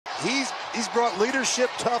He's brought leadership,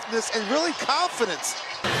 toughness, and really confidence.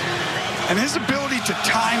 And his ability to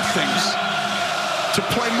time things, to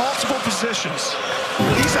play multiple positions.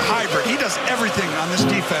 He's a hybrid. He does everything on this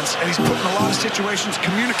defense, and he's put in a lot of situations,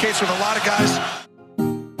 communicates with a lot of guys.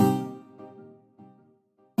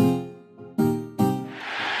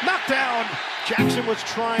 Knocked down. Jackson was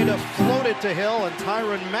trying to float it to Hill, and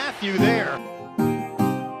Tyrann Mathieu there.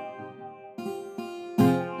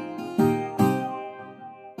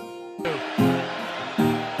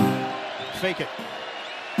 Fake it.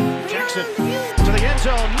 Jackson to the end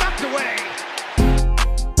zone, knocked away.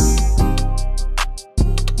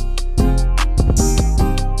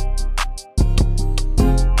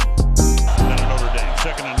 Notre Dame,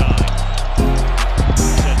 2nd and 9.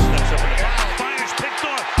 Steps up in the pocket, fires, picked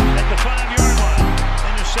off at the 5-yard line.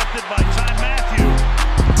 Intercepted by Tyrann Mathieu.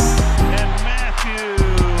 And Mathieu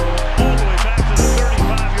all the way back to the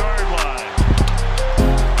 35-yard line.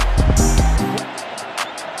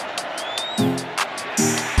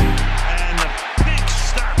 And the big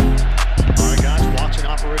stop. All right, guys, Watson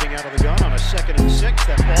operating out of the gun on a 2nd and 6.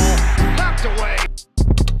 That ball knocked away.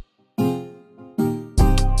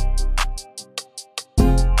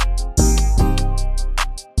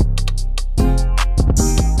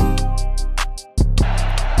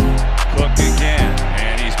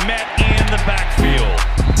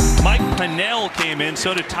 Came in,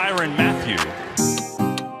 so did Tyrann Mathieu.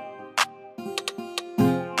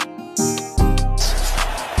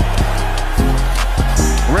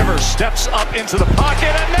 Rivers steps up into the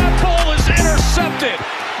pocket, and that ball is intercepted.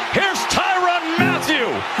 Here's Tyrann Mathieu,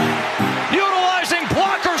 utilizing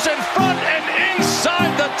blockers in front and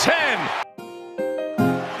inside the 10.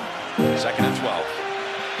 2nd and 12.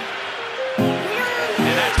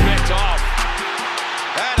 And that's picked off.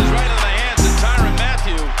 That is right in the hands of Tyrann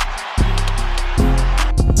Mathieu.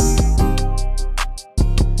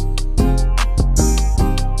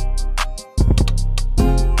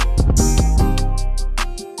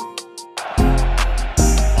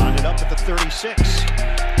 Lined it up at the 36.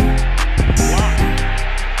 Lock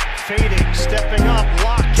fading, stepping up.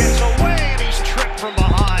 Lock gets away, and he's tripped from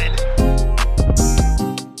behind.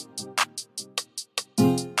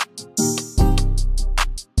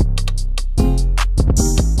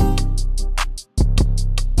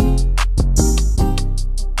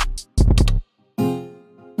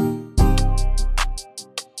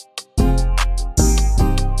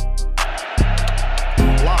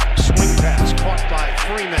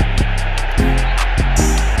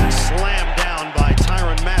 Slammed down by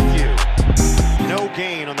Tyrann Mathieu. No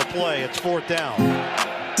gain on the play. It's 4th down.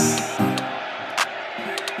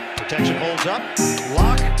 Protection holds up.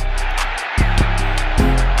 Lock.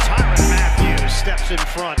 Tyrann Mathieu steps in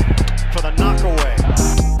front for the knockaway.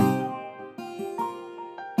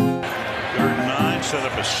 3rd and 9, set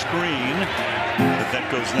up a screen, but that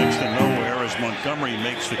goes next to nowhere as Montgomery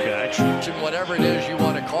makes the catch. Whatever it is you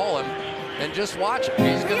want to call him, and just watch him.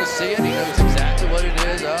 He's going to see it. He knows exactly what it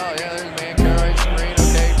is. Oh, yeah, there's man carry, screen.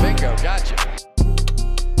 Okay, bingo, gotcha.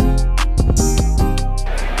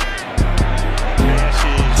 Pass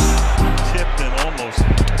is tipped and almost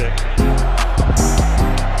picked.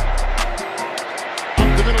 Up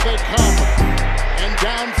the middle they come, and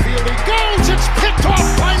downfield he goes. It's picked off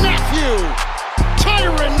by Mathieu.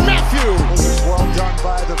 Tyrann Mathieu. This is well done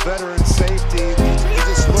by the veteran safety. You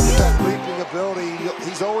just look at that leaping ability.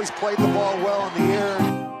 He's always played the ball well in the air.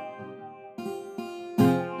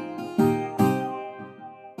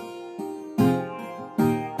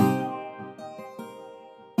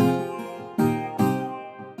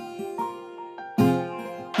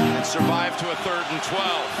 And survived to a 3rd and 12.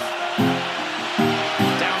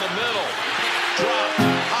 Down the middle. Dropped.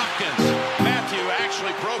 Hopkins. Mathieu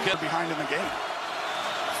actually broke it. Behind in the game.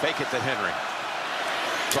 Fake it to Henry.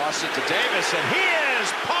 Toss it to Davis, and he is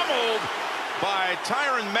pummeled by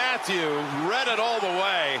Tyrann Mathieu. Read it all the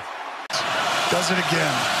way. Does it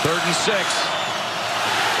again. 3rd and 6.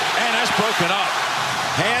 And that's broken up.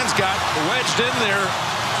 Hands got wedged in there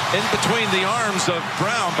in between the arms of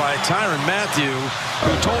Brown by Tyrann Mathieu,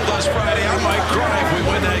 who told us Friday, I might cry if we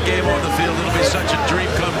win that game on the field. It'll be such a dream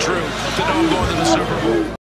come true to know I'm going to the Super Bowl.